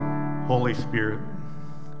Holy Spirit,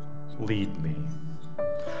 lead me.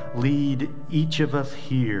 Lead each of us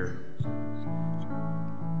here.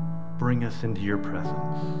 Bring us into your presence.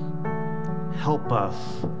 Help us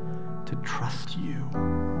to trust you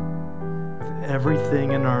with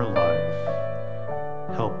everything in our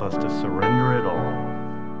life. Help us to surrender it all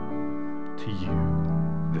to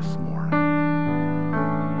you this morning.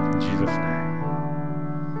 In Jesus' name,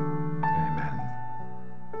 amen.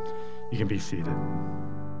 You can be seated.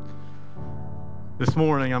 This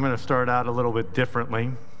morning, I'm going to start out a little bit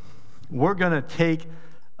differently. We're going to take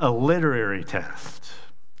a literary test.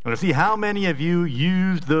 I'm going to see how many of you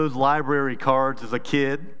used those library cards as a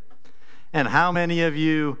kid and how many of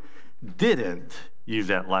you didn't use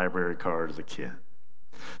that library card as a kid.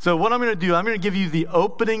 So what I'm going to do, I'm going to give you the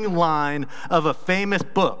opening line of a famous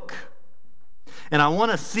book. And I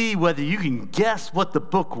want to see whether you can guess what the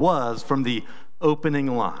book was from the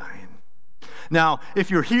opening line. Now, if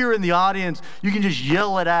you're here in the audience, you can just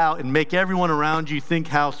yell it out and make everyone around you think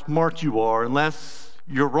how smart you are, unless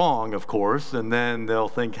you're wrong, of course, and then they'll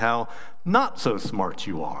think how not so smart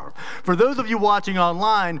you are. For those of you watching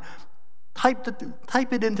online, type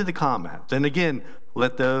it into the comments. And again,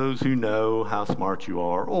 let those who know how smart you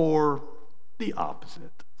are, or the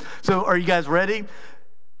opposite. So are you guys ready?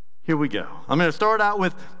 Here we go. I'm going to start out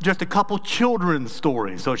with just a couple children's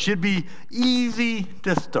stories, so it should be easy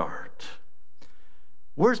to start.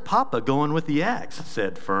 "Where's Papa going with the eggs?"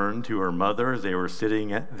 said Fern to her mother as they were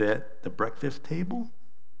sitting at the breakfast table.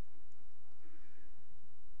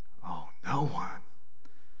 Oh, no one.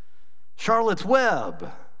 "Charlotte's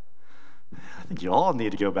Web." I think you all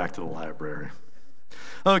need to go back to the library.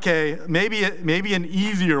 Okay, maybe an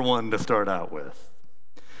easier one to start out with.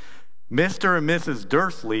 "Mr. and Mrs.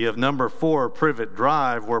 Dursley of number 4 Privet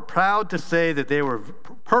Drive were proud to say that they were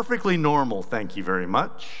perfectly normal, thank you very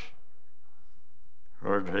much."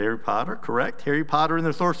 Or Harry Potter, correct? Harry Potter and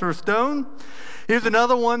the Sorcerer's Stone. Here's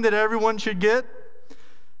another one that everyone should get.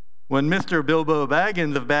 When Mr. Bilbo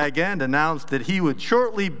Baggins of Bag End announced that he would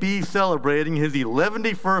shortly be celebrating his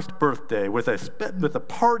 11st birthday with a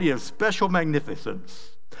party of special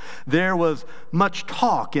magnificence, there was much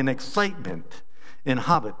talk and excitement in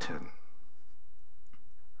Hobbiton.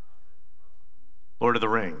 Lord of the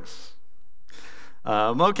Rings.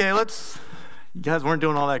 You guys weren't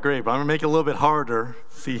doing all that great, but I'm going to make it a little bit harder.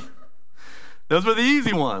 See, those were the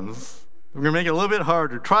easy ones. We're going to make it a little bit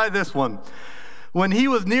harder. Try this one. "When he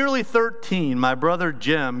was nearly 13, my brother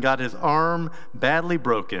Jim got his arm badly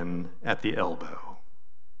broken at the elbow."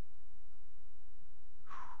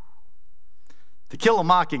 "To Kill a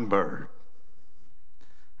Mockingbird."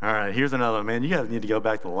 All right, here's another one. Man, you guys need to go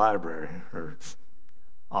back to the library or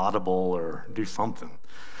Audible or do something.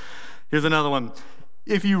 Here's another one.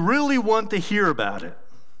 "If you really want to hear about it,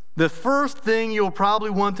 the first thing you'll probably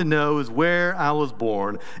want to know is where I was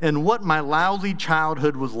born and what my lousy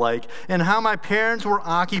childhood was like and how my parents were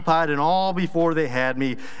occupied and all before they had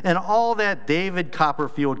me and all that David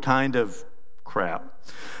Copperfield kind of crap.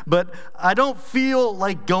 But I don't feel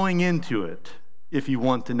like going into it if you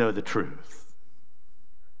want to know the truth."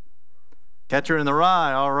 Catcher in the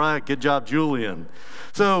Rye. All right, good job, Julian.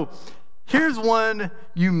 So here's one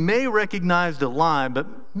you may recognize the line, but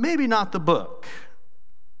maybe not the book.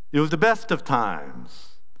 "It was the best of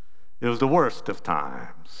times. It was the worst of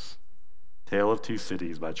times." Tale of Two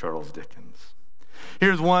Cities by Charles Dickens.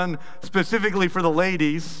 Here's one specifically for the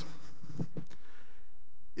ladies.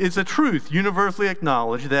 "It's a truth universally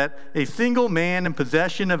acknowledged that a single man in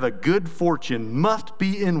possession of a good fortune must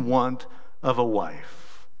be in want of a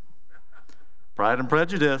wife." Pride and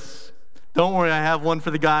Prejudice. Don't worry, I have one for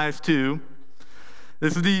the guys too.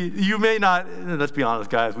 You may not, let's be honest,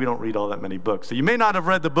 guys, we don't read all that many books. So you may not have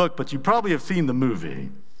read the book, but you probably have seen the movie.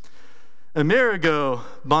 Amerigo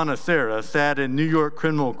Bonacera sat in New York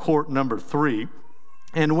Criminal Court number 3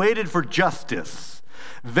 and waited for justice,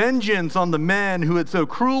 vengeance on the men who had so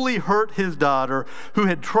cruelly hurt his daughter, who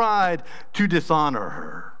had tried to dishonor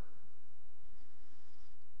her.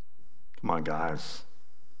 Come on, guys.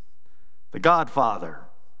 The Godfather.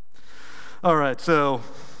 All right, so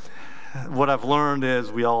what I've learned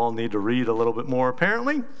is we all need to read a little bit more,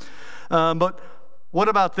 apparently. But what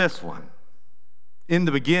about this one? "In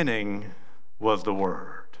the beginning was the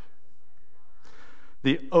Word."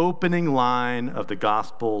 The opening line of the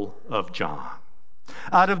Gospel of John.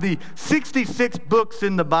 Out of the 66 books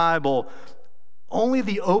in the Bible, only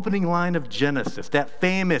the opening line of Genesis, that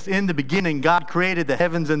famous, "In the beginning, God created the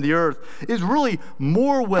heavens and the earth," is really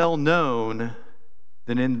more well known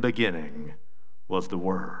than "In the beginning was the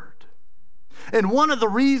Word." And one of the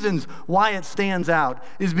reasons why it stands out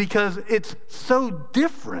is because it's so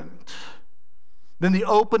different than the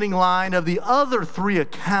opening line of the other three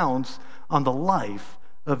accounts on the life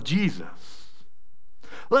of Jesus.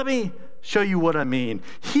 Let me show you what I mean.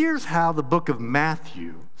 Here's how the book of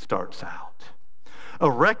Matthew starts out.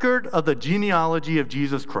 A record of the genealogy of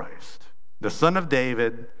Jesus Christ, the son of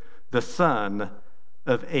David, the son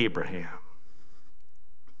of Abraham.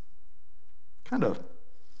 Kind of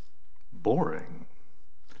boring.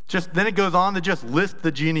 Then it goes on to just list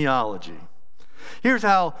the genealogy. Here's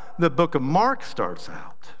how the book of Mark starts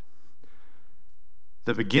out.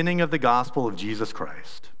 The beginning of the gospel of Jesus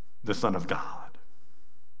Christ, the Son of God.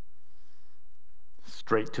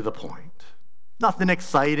 Straight to the point. Nothing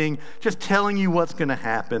exciting, just telling you what's going to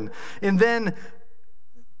happen. And then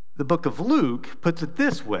the book of Luke puts it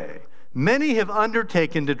this way. Many have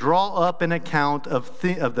undertaken to draw up an account of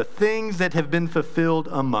the things that have been fulfilled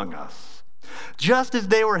among us, just as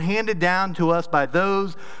they were handed down to us by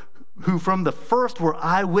those who from the first were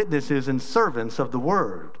eyewitnesses and servants of the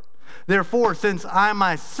word. Therefore, since I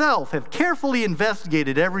myself have carefully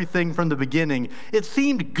investigated everything from the beginning, it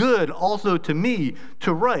seemed good also to me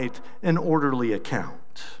to write an orderly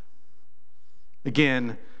account.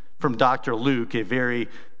 Again, from Dr. Luke, a very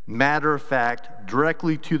matter-of-fact,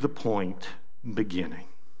 directly to the point beginning.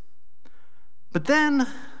 But then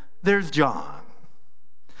there's John.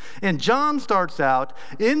 And John starts out,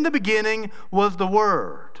 in the beginning was the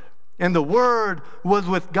Word. And the Word was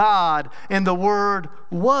with God, and the Word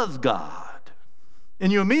was God.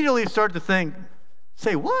 And you immediately start to think,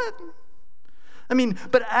 say what?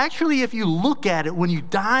 But actually if you look at it, when you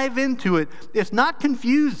dive into it, it's not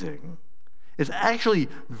confusing. It's actually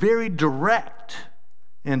very direct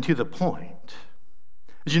and to the point.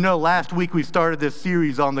 As you know, last week we started this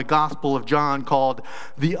series on the Gospel of John called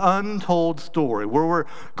The Untold Story, where we're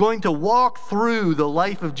going to walk through the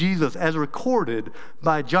life of Jesus as recorded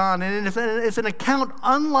by John. And it's an account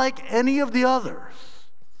unlike any of the others.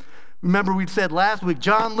 Remember, we said last week,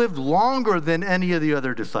 John lived longer than any of the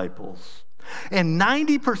other disciples. And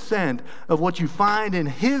 90% of what you find in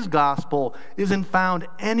his gospel isn't found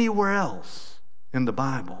anywhere else in the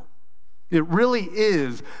Bible. It really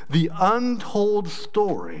is the untold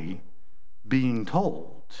story being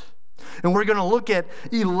told. And we're going to look at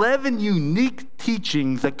 11 unique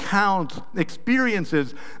teachings, accounts,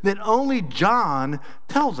 experiences that only John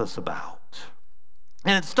tells us about.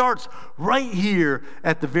 And it starts right here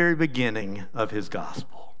at the very beginning of his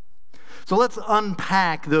gospel. So let's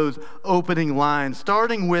unpack those opening lines,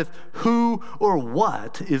 starting with who or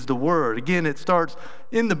what is the Word. Again, it starts,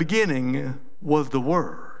 in the beginning was the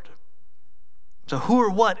Word. So who or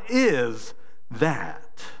what is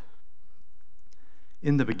that?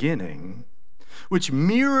 In the beginning, which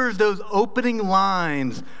mirrors those opening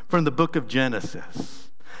lines from the book of Genesis,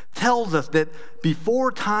 tells us that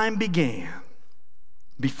before time began,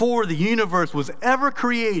 before the universe was ever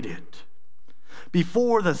created,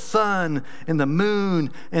 before the sun and the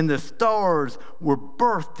moon and the stars were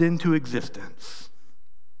birthed into existence,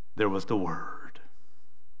 there was the Word.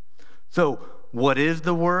 So, what is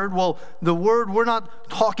the Word? Well, the Word, we're not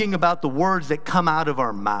talking about the words that come out of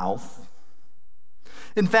our mouth.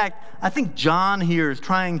 In fact, I think John here is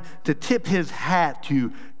trying to tip his hat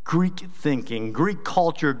to Greek thinking, Greek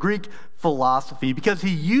culture, Greek philosophy, because he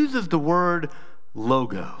uses the word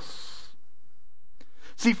logos.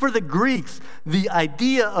 See, for the Greeks, the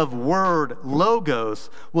idea of word logos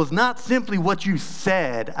was not simply what you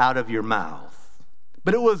said out of your mouth,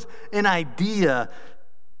 but it was an idea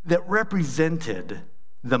that represented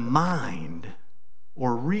the mind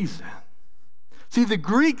or reason. See, the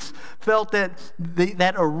Greeks felt that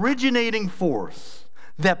that originating force,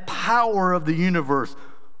 that power of the universe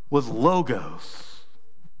was logos,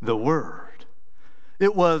 the Word.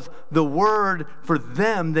 It was the Word for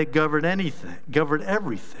them that governed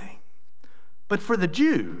everything. But for the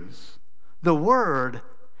Jews, the Word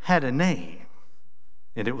had a name,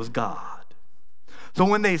 and it was God. So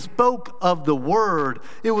when they spoke of the Word,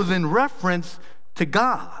 it was in reference to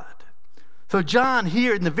God. So John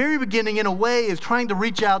here in the very beginning, in a way, is trying to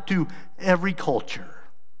reach out to every culture,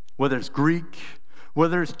 whether it's Greek,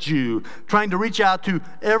 whether it's Jew, trying to reach out to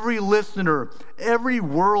every listener, every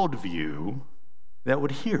worldview that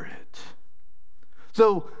would hear it.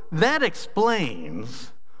 So that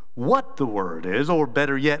explains what the Word is, or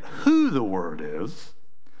better yet, who the Word is.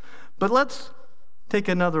 But let's take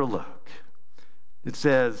another look. It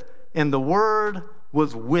says, and the Word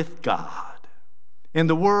was with God. And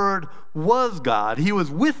the Word was God. He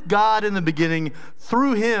was with God in the beginning.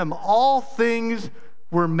 Through him, all things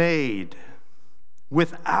were made.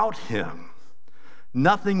 Without him,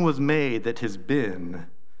 nothing was made that has been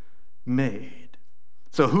made.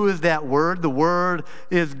 So who is that Word? The Word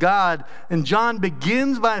is God. And John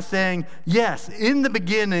begins by saying, yes, in the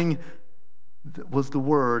beginning was the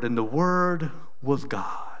Word, and the Word was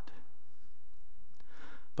God.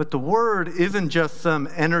 But the Word isn't just some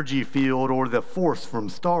energy field or the Force from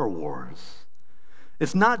Star Wars.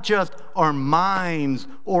 It's not just our minds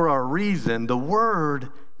or our reason. The Word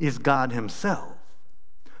is God himself.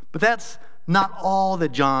 But that's not all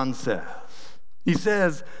that John says. He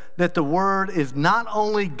says that the Word is not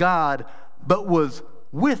only God, but was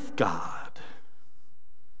with God.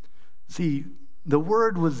 See, the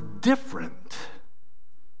Word was different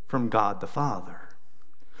from God the Father.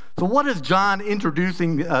 So what is John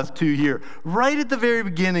introducing us to here? Right at the very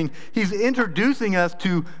beginning, he's introducing us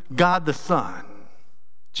to God the Son,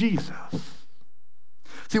 Jesus.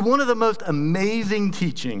 See, one of the most amazing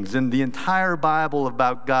teachings in the entire Bible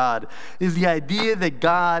about God is the idea that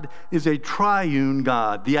God is a triune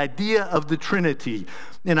God, the idea of the Trinity.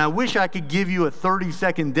 And I wish I could give you a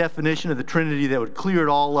 30-second definition of the Trinity that would clear it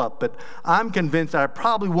all up, but I'm convinced I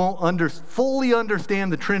probably won't fully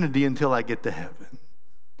understand the Trinity until I get to heaven.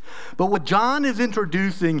 But what John is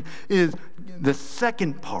introducing is the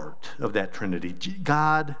second part of that Trinity,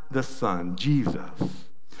 God the Son, Jesus.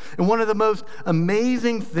 And one of the most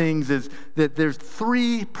amazing things is that there's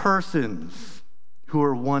three persons who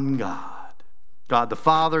are one God. God the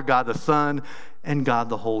Father, God the Son, and God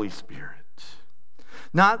the Holy Spirit.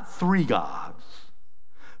 Not three gods,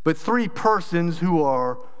 but three persons who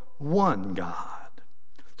are one God.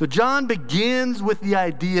 So John begins with the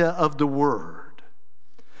idea of the Word,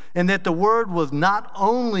 and that the Word was not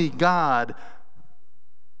only God,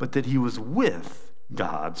 but that he was with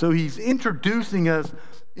God. So he's introducing us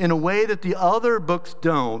in a way that the other books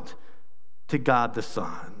don't to God the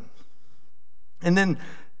Son. And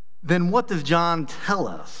then what does John tell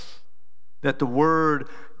us that the Word,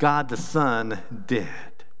 God the Son, did?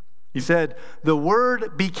 He said, the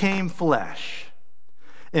Word became flesh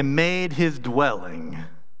and made his dwelling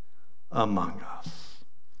among us.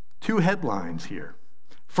 Two headlines here.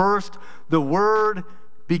 First, the Word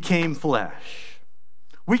became flesh.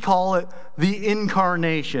 We call it the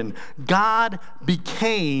incarnation. God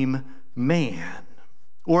became man.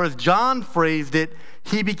 Or as John phrased it,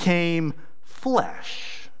 he became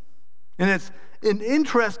flesh. And it's an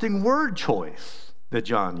interesting word choice that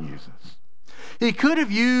John uses. He could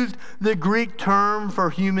have used the Greek term for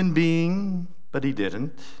human being, but he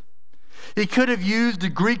didn't. He could have used the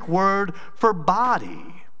Greek word for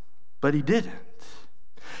body, but he didn't.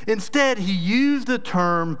 Instead, he used the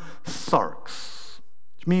term sarx,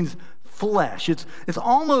 which means flesh. It's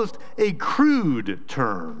almost a crude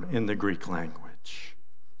term in the Greek language.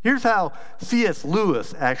 Here's how C.S.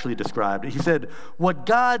 Lewis actually described it. He said, what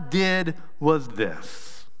God did was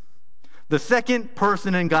this. The second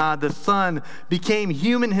person in God, the Son, became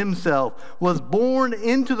human himself, was born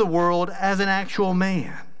into the world as an actual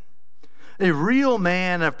man. A real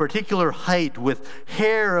man of particular height, with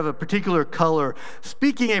hair of a particular color,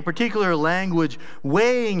 speaking a particular language,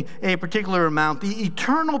 weighing a particular amount, the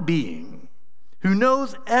eternal being who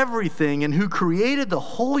knows everything and who created the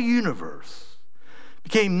whole universe,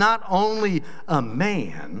 became not only a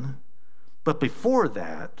man, but before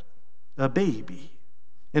that, a baby.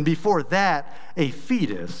 And before that, a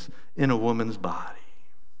fetus in a woman's body.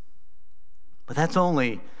 But that's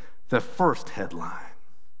only the first headline.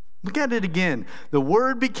 Look at it again. The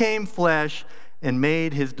Word became flesh and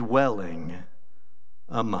made his dwelling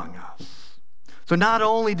among us. So not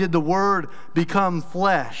only did the Word become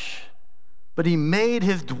flesh, but he made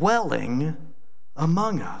his dwelling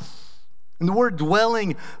among us. And the word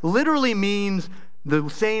dwelling literally means the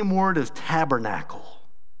same word as tabernacle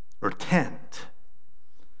or tent.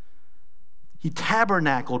 He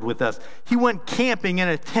tabernacled with us. He went camping in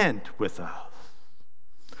a tent with us.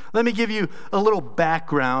 Let me give you a little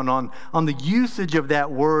background on the usage of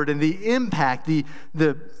that word and the impact,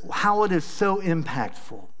 how it is so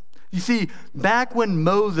impactful. You see, back when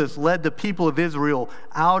Moses led the people of Israel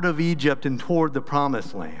out of Egypt and toward the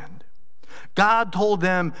Promised Land, God told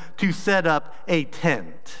them to set up a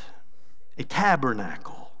tent, a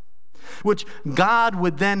tabernacle, which God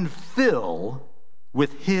would then fill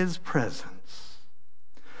with his presence.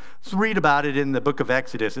 Let's read about it in the book of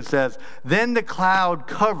Exodus. It says, then the cloud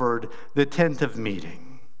covered the tent of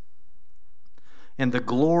meeting, and the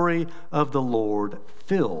glory of the Lord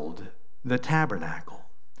filled the tabernacle.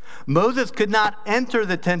 Moses could not enter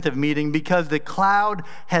the tent of meeting because the cloud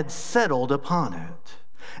had settled upon it,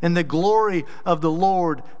 and the glory of the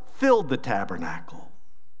Lord filled the tabernacle.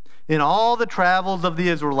 In all the travels of the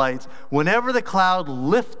Israelites, whenever the cloud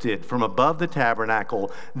lifted from above the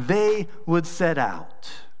tabernacle, they would set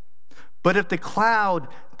out. But if the cloud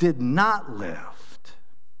did not lift,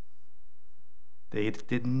 they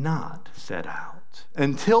did not set out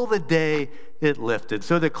until the day it lifted.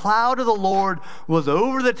 So the cloud of the Lord was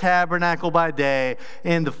over the tabernacle by day,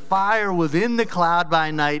 and the fire was in the cloud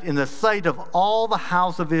by night, in the sight of all the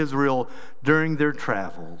house of Israel during their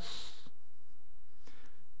travels.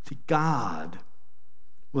 See, God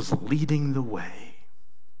was leading the way.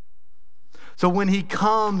 So when he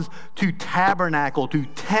comes to tabernacle, to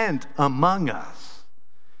tent among us,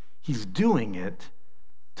 he's doing it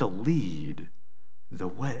to lead the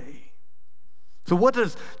way. So what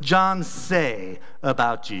does John say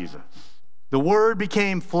about Jesus? The Word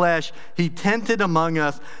became flesh. He tented among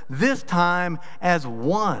us, this time as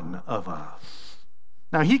one of us.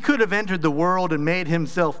 Now, he could have entered the world and made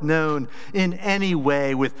himself known in any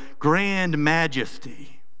way with grand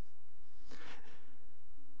majesty.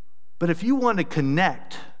 But if you want to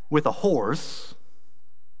connect with a horse,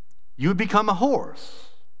 you would become a horse.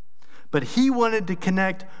 But he wanted to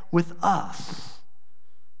connect with us,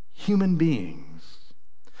 human beings.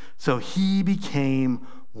 So he became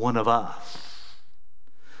one of us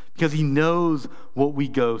because he knows what we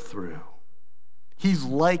go through. He's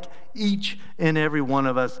like each and every one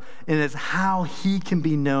of us, and it's how he can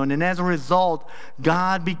be known. And as a result,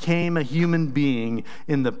 God became a human being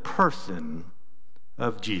in the person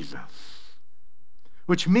of Jesus,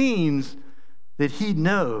 which means that he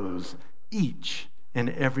knows each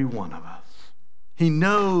and every one of us. He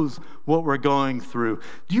knows what we're going through.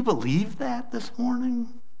 Do you believe that this morning?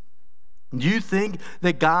 Do you think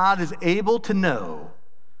that God is able to know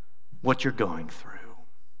what you're going through,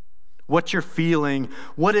 what you're feeling,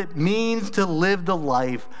 what it means to live the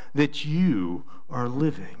life that you are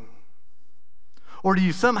living? Or do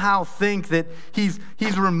you somehow think that he's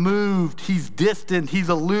removed, he's distant, he's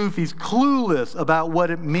aloof, he's clueless about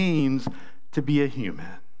what it means to be a human?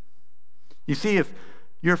 You see, if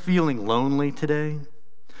you're feeling lonely today,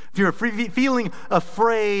 if you're feeling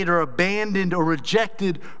afraid or abandoned or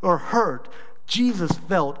rejected or hurt, Jesus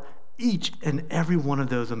felt each and every one of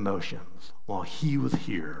those emotions while he was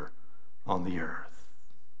here on the earth.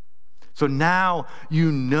 So now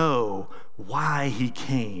you know why he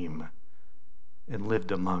came and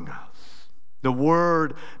lived among us. The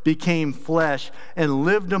Word became flesh and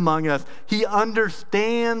lived among us. He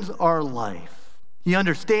understands our life. He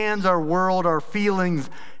understands our world, our feelings,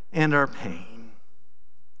 and our pain.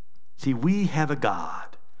 See, we have a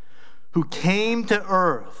God who came to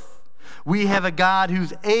earth. We have a God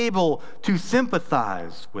who's able to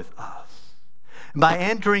sympathize with us. By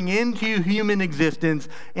entering into human existence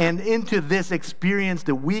and into this experience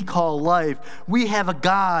that we call life, we have a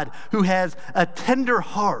God who has a tender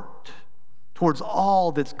heart towards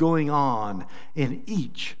all that's going on in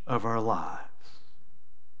each of our lives.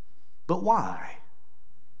 But why?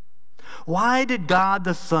 Why did God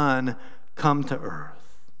the Son come to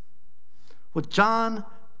earth? Well, John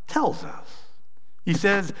tells us. He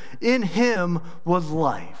says, in him was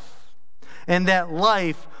life, and that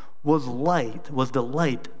life was the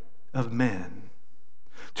light of men.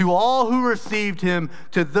 To all who received him,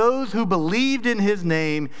 to those who believed in his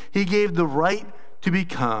name, he gave the right to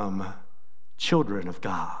become children of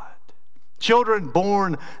God. Children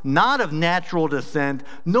born not of natural descent,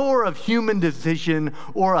 nor of human decision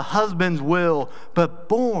or a husband's will, but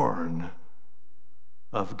born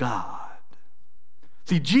of God.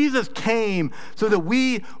 See, Jesus came so that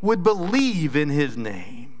we would believe in his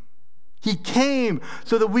name. He came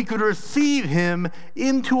so that we could receive him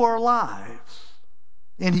into our lives.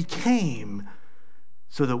 And he came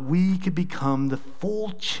so that we could become the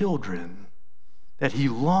full children that he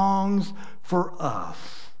longs for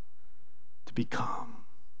us to become.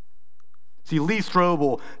 See, Lee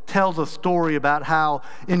Strobel tells a story about how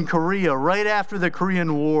in Korea, right after the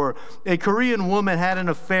Korean War, a Korean woman had an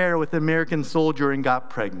affair with an American soldier and got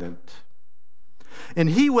pregnant. And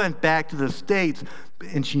he went back to the States,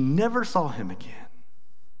 and she never saw him again.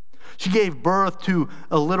 She gave birth to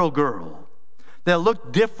a little girl that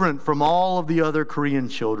looked different from all of the other Korean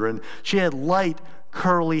children. She had light,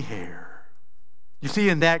 curly hair. You see,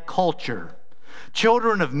 in that culture,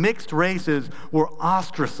 children of mixed races were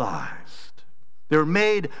ostracized. They were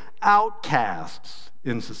made outcasts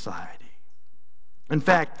in society. In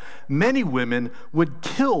fact, many women would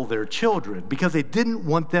kill their children because they didn't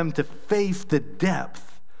want them to face the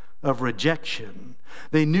depth of rejection.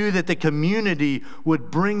 They knew that the community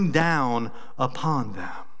would bring down upon them.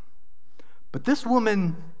 But this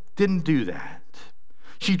woman didn't do that.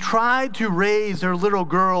 She tried to raise her little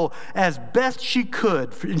girl as best she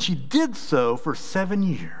could, and she did so for 7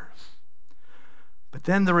 years. But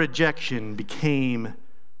then the rejection became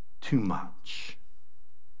too much.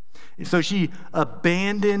 So she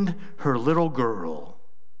abandoned her little girl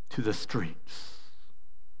to the streets.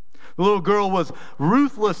 The little girl was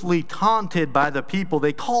ruthlessly taunted by the people.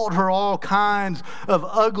 They called her all kinds of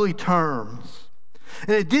ugly terms.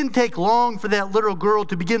 And it didn't take long for that little girl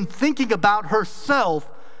to begin thinking about herself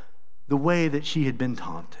the way that she had been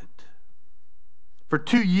taunted. For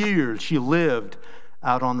 2 years, she lived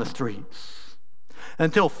out on the streets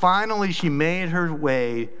until finally she made her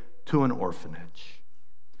way to an orphanage.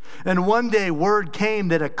 And one day, word came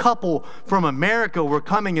that a couple from America were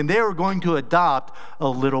coming and they were going to adopt a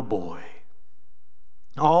little boy.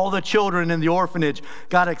 All the children in the orphanage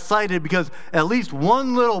got excited because at least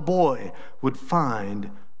one little boy would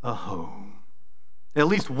find a home. At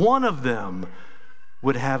least one of them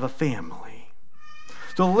would have a family.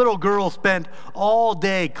 So the little girl spent all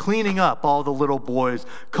day cleaning up all the little boys,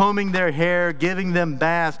 combing their hair, giving them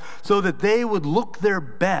baths so that they would look their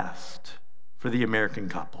best for the American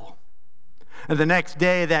couple. And the next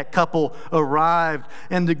day, that couple arrived,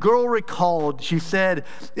 and the girl recalled, she said,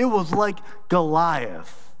 it was like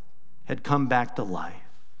Goliath had come back to life.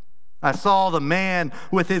 I saw the man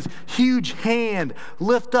with his huge hand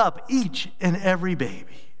lift up each and every baby.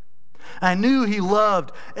 I knew he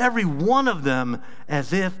loved every one of them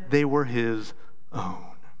as if they were his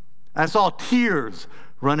own. I saw tears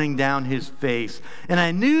running down his face, and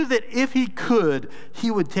I knew that if he could,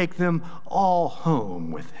 he would take them all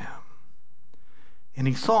home with him. And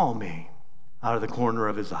he saw me out of the corner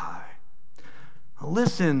of his eye.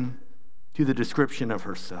 Listen to the description of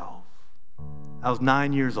herself. I was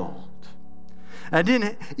 9 years old. I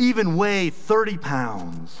didn't even weigh 30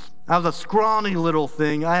 pounds. I was a scrawny little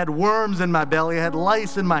thing. I had worms in my belly. I had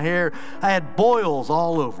lice in my hair. I had boils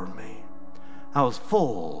all over me. I was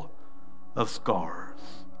full of scars.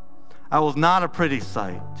 I was not a pretty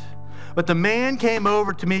sight. But the man came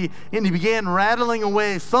over to me and he began rattling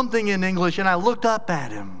away something in English, and I looked up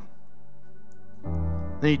at him.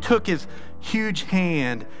 Then he took his huge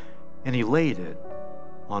hand and he laid it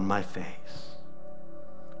on my face.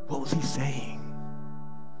 What was he saying?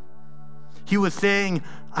 He was saying,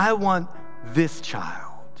 I want this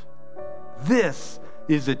child. This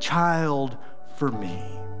is a child for me.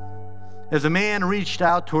 As the man reached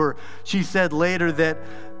out to her, she said later that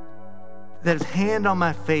his hand on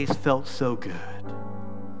my face felt so good.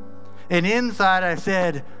 And inside I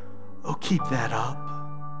said, oh, keep that up.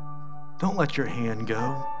 Don't let your hand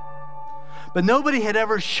go. But nobody had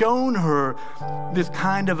ever shown her this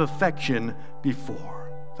kind of affection before.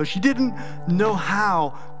 So she didn't know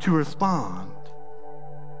how to respond.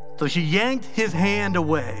 So she yanked his hand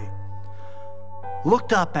away,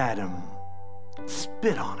 looked up at him,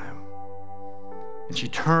 spit on him, and she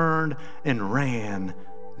turned and ran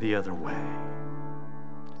the other way.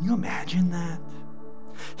 Can you imagine that?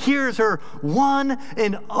 Here's her one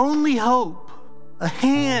and only hope, a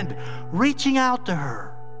hand reaching out to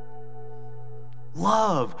her.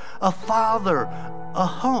 Love, a father, a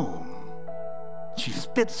home. She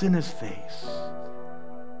spits in his face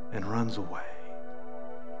and runs away.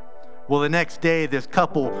 Well, the next day, this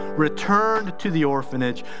couple returned to the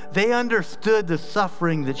orphanage. They understood the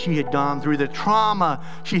suffering that she had gone through, the trauma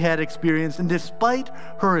she had experienced, and despite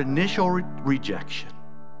her initial rejection,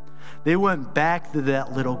 they went back to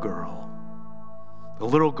that little girl. The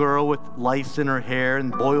little girl with lice in her hair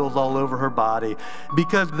and boils all over her body,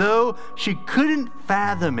 because though she couldn't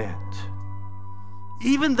fathom it,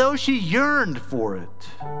 even though she yearned for it,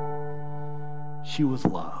 she was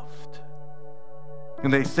loved.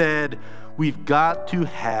 And they said, we've got to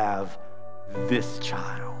have this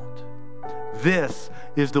child. This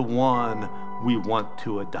is the one we want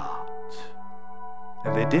to adopt.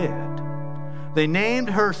 And they did. They named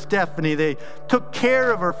her Stephanie. They took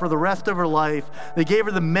care of her for the rest of her life. They gave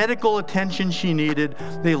her the medical attention she needed.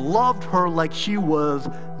 They loved her like she was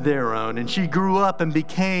their own. And she grew up and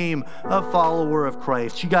became a follower of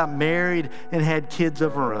Christ. She got married and had kids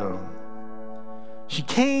of her own. She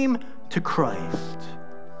came to Christ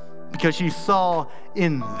because she saw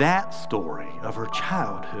in that story of her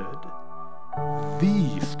childhood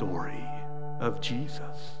the story of Jesus.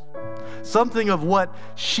 Something of what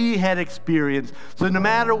she had experienced. So no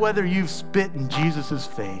matter whether you've spit in Jesus'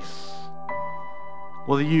 face,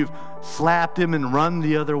 whether you've slapped him and run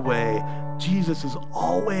the other way, Jesus is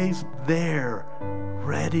always there,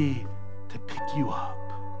 ready to pick you up,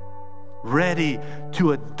 ready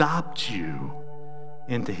to adopt you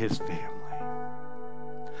into his family.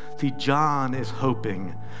 See, John is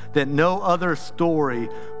hoping that no other story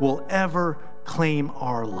will ever claim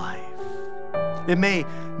our life. It may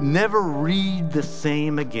never read the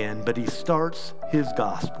same again, but he starts his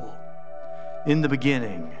gospel. In the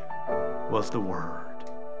beginning was the Word.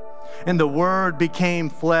 And the Word became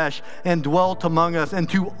flesh and dwelt among us, and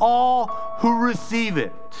to all who receive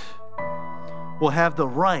it will have the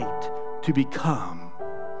right to become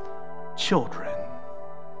children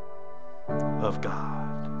of God.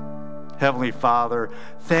 Heavenly Father,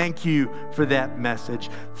 thank you for that message.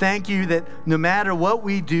 Thank you that no matter what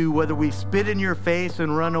we do, whether we spit in your face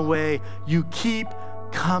and run away, you keep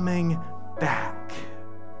coming back.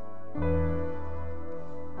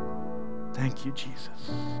 Thank you,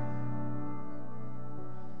 Jesus.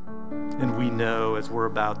 And we know, as we're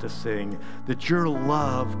about to sing, that your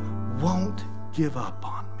love won't give up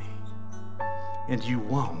on me, and you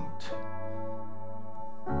won't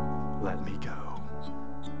let me go.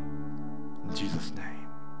 In Jesus' name.